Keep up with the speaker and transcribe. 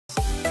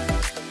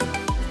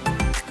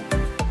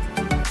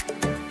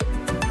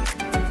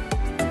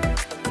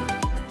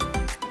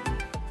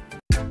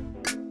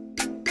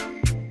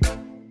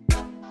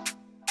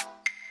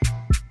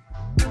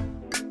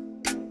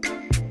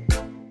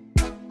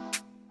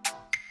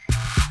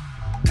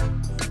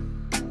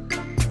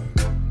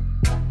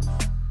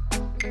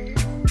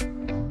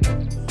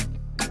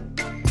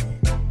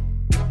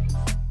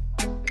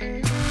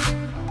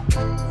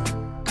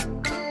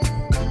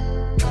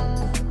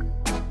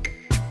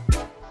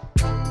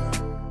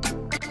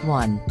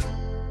1.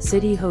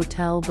 City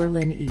Hotel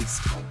Berlin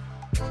East.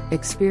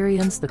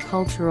 Experience the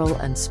cultural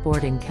and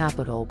sporting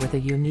capital with a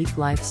unique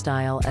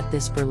lifestyle at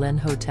this Berlin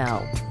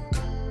hotel.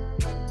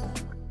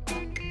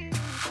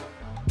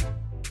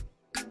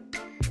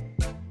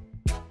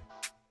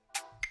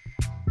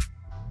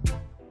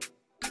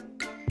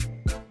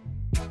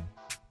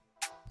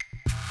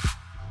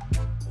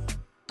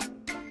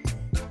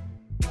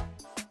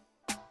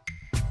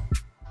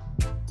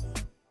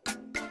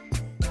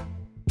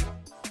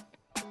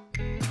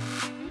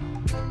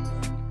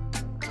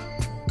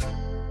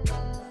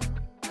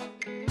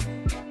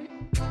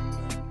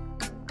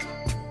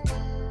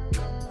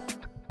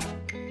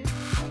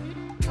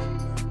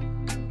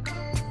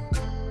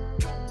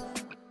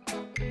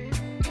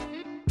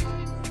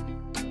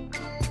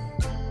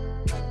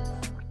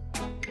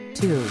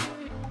 Two.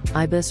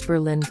 Ibis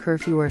Berlin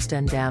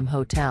Kurfuerstendamm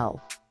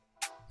Hotel.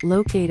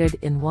 Located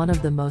in one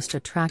of the most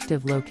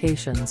attractive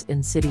locations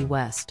in City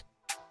West.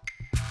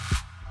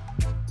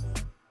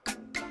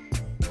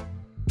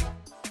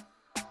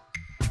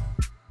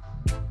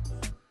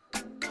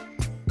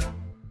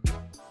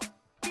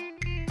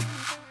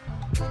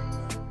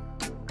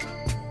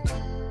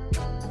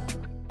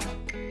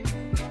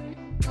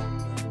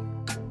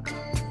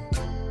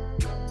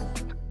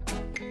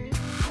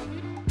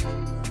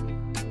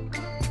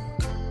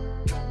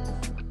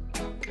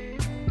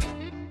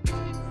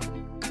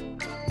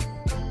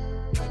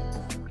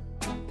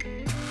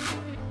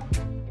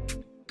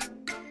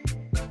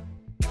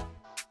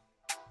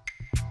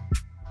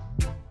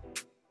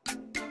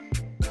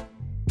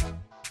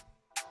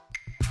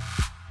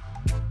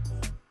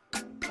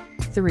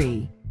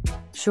 Three.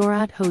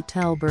 SORAT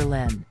Hotel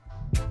Berlin.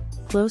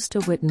 Close to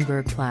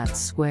Wittenbergplatz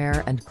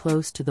Square and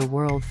close to the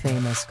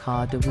world-famous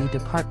Stue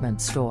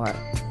department store.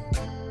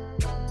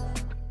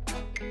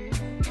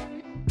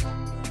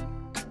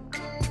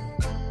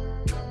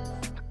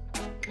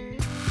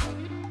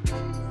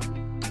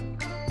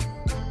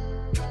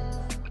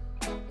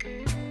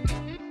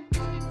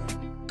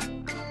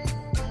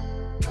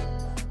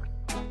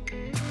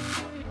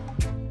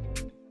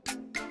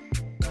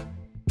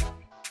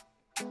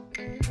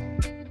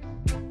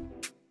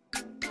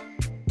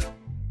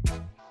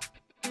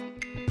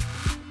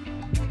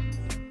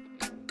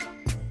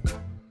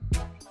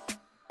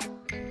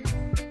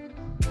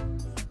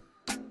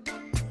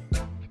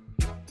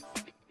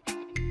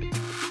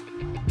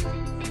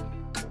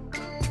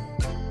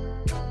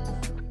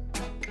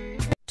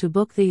 To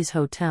book these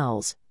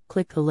hotels,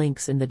 click the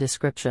links in the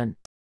description.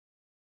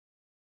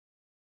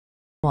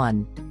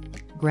 1.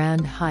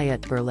 Grand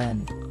Hyatt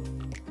Berlin.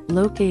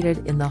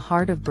 Located in the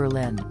heart of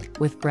Berlin,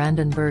 with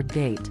Brandenburg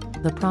Gate,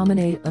 the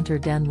Promenade unter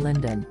den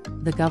Linden,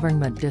 the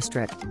Government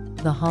District,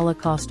 the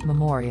Holocaust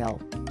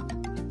Memorial.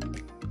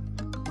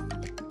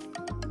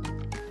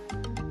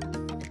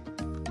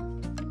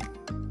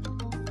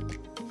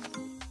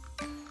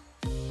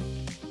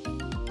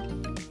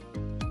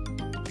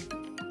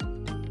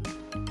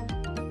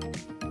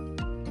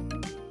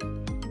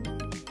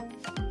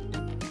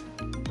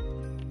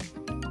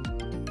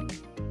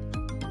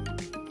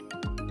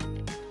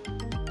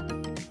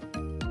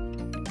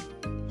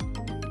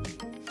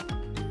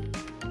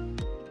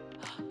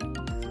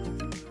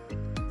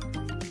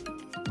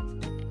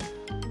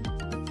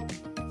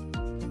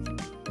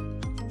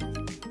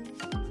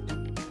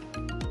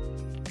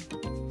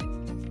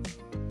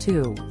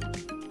 2.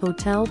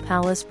 Hotel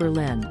Palace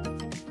Berlin.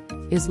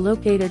 Is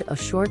located a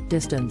short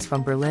distance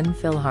from Berlin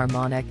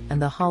Philharmonic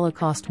and the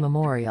Holocaust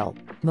Memorial,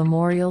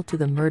 memorial to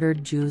the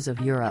murdered Jews of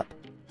Europe.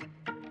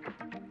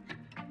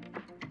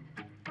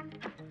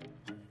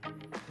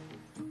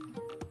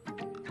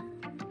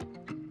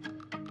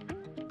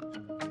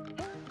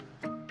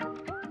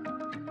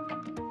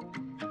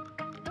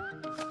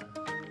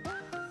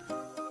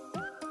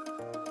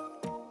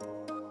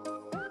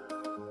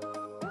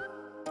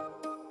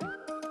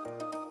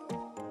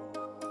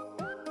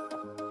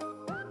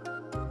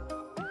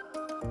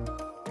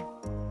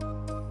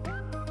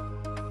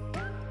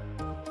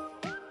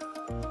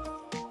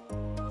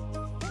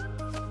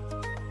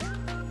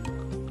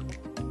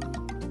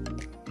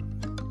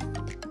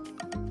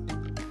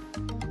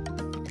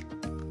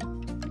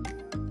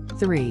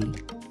 Three.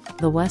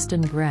 The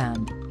Westin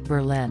Grande,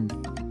 Berlin.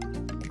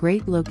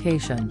 Great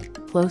location,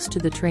 close to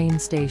the train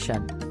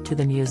station, to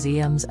the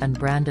museums and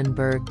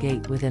Brandenburg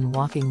Gate within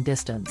walking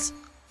distance.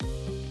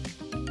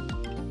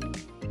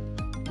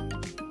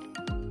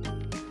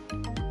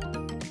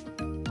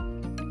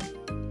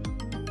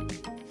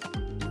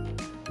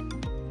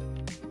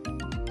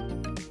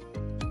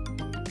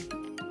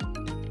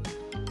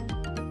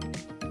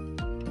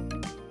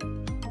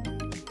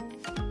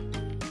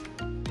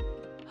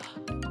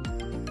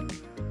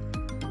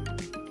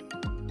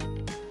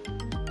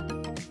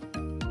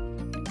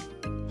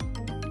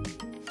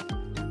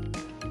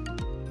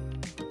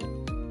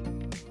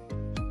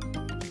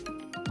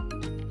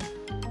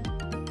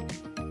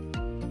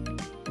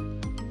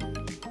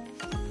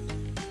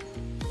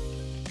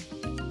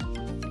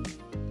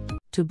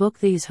 To book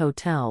these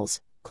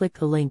hotels, click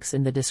the links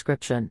in the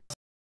description.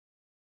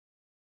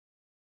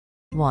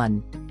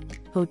 1.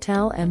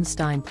 Hotel M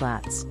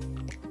Steinplatz.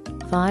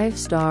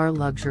 5-star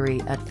luxury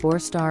at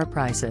 4-star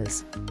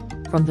prices.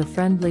 From the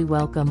friendly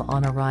welcome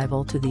on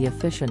arrival to the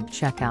efficient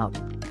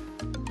checkout.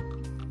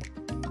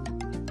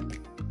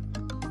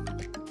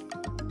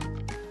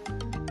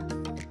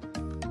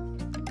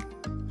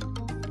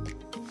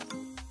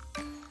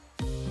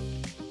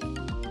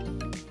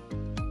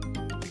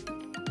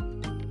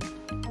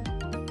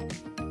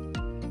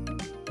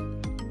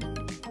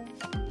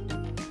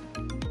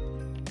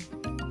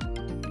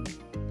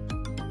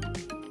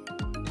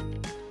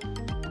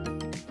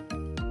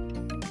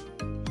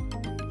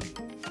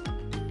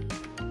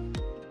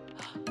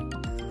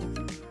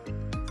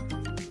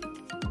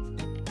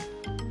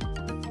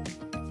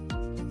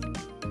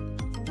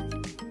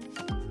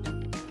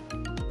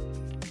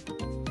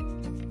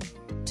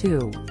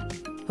 Two.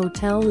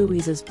 Hotel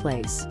Louisa's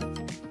Place.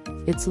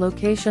 Its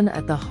location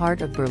at the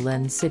heart of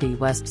Berlin City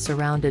West,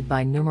 surrounded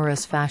by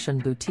numerous fashion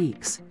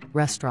boutiques,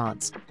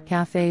 restaurants,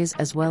 cafes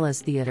as well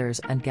as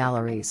theaters and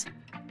galleries.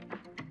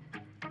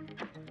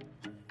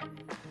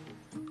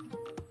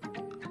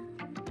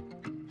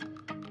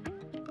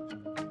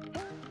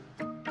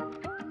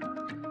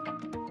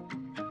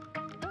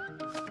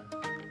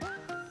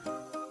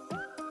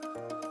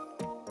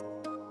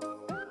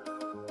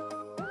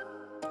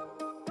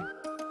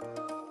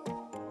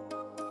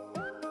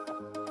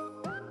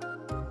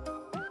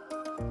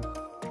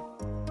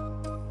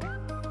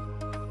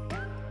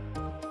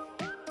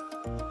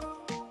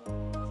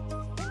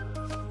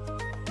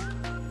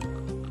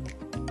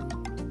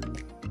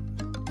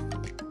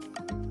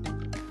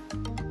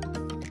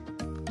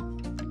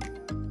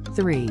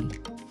 3.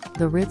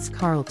 The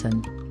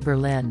Ritz-Carlton,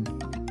 Berlin.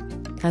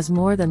 Has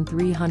more than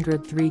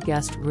 303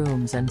 guest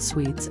rooms and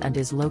suites and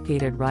is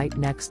located right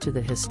next to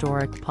the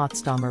historic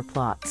Potsdamer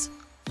Platz.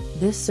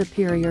 This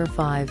superior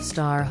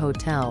 5-star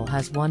hotel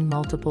has won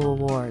multiple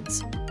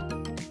awards.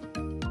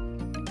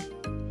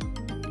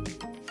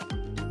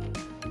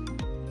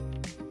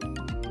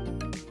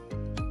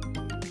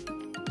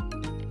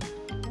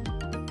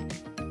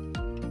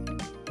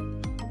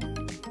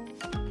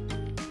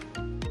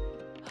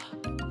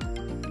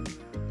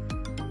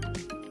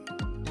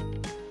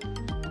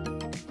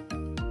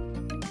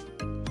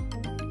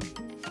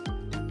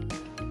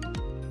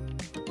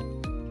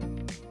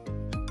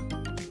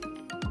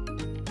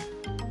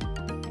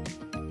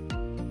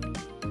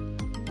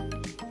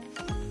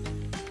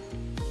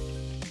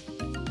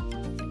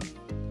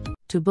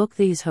 To book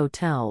these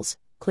hotels,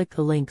 click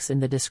the links in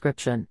the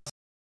description.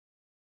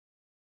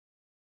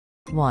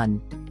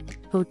 1.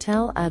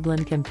 Hotel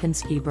Adlon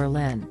Kempinski,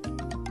 Berlin.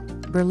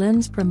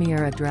 Berlin's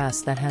premier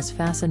address that has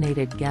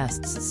fascinated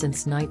guests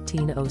since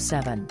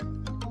 1907.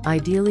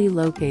 Ideally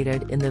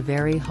located in the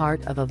very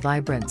heart of a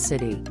vibrant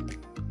city.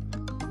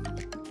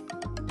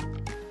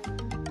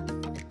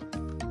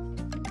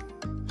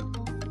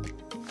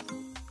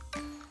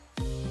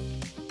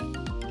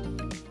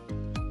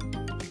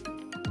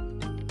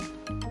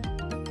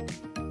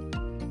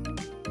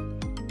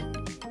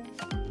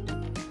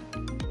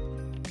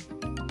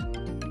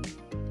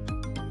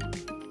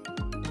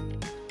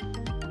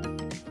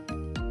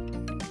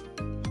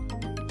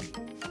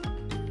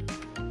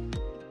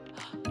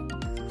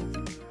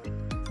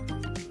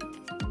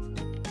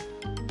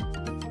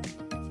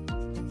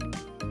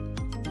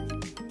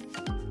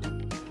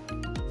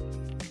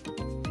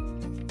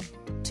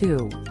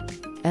 2.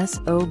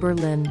 SO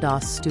Berlin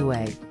das Stue.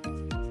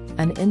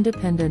 An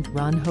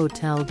independent-run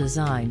hotel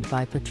designed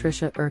by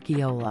Patricia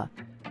Urquiola.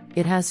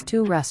 It has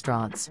 2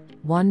 restaurants,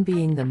 one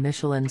being the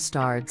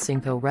Michelin-starred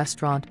Cinco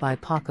restaurant by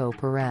Paco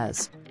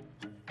Perez.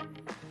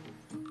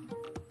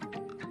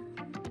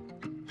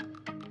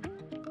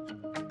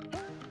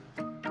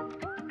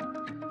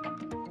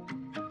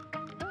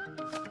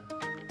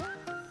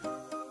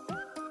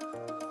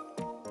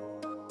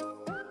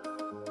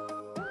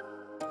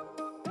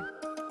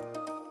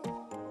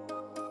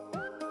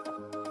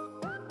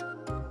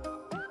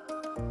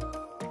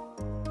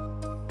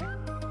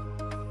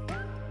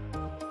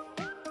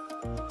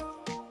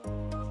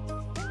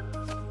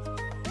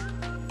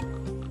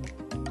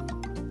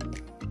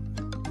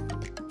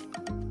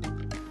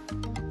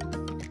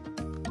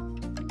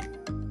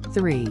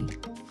 3.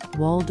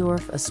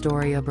 Waldorf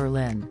Astoria,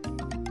 Berlin.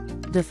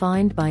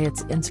 Defined by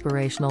its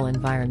inspirational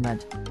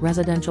environment,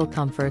 residential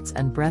comforts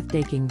and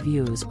breathtaking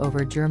views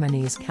over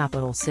Germany's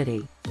capital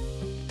city.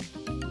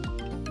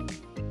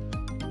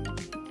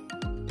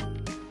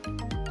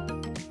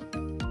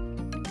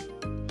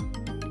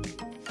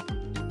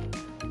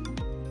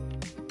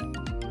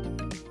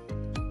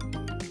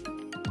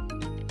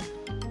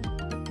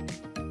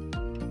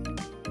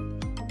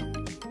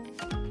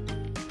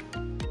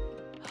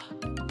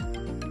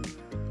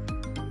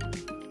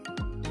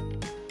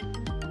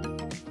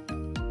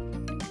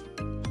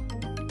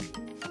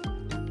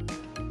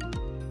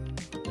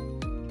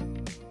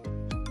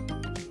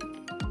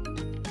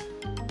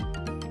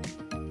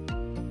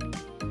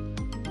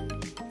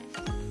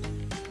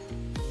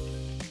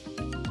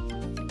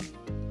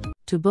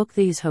 'To book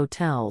these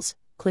hotels,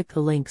 click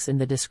the links in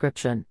the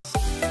description.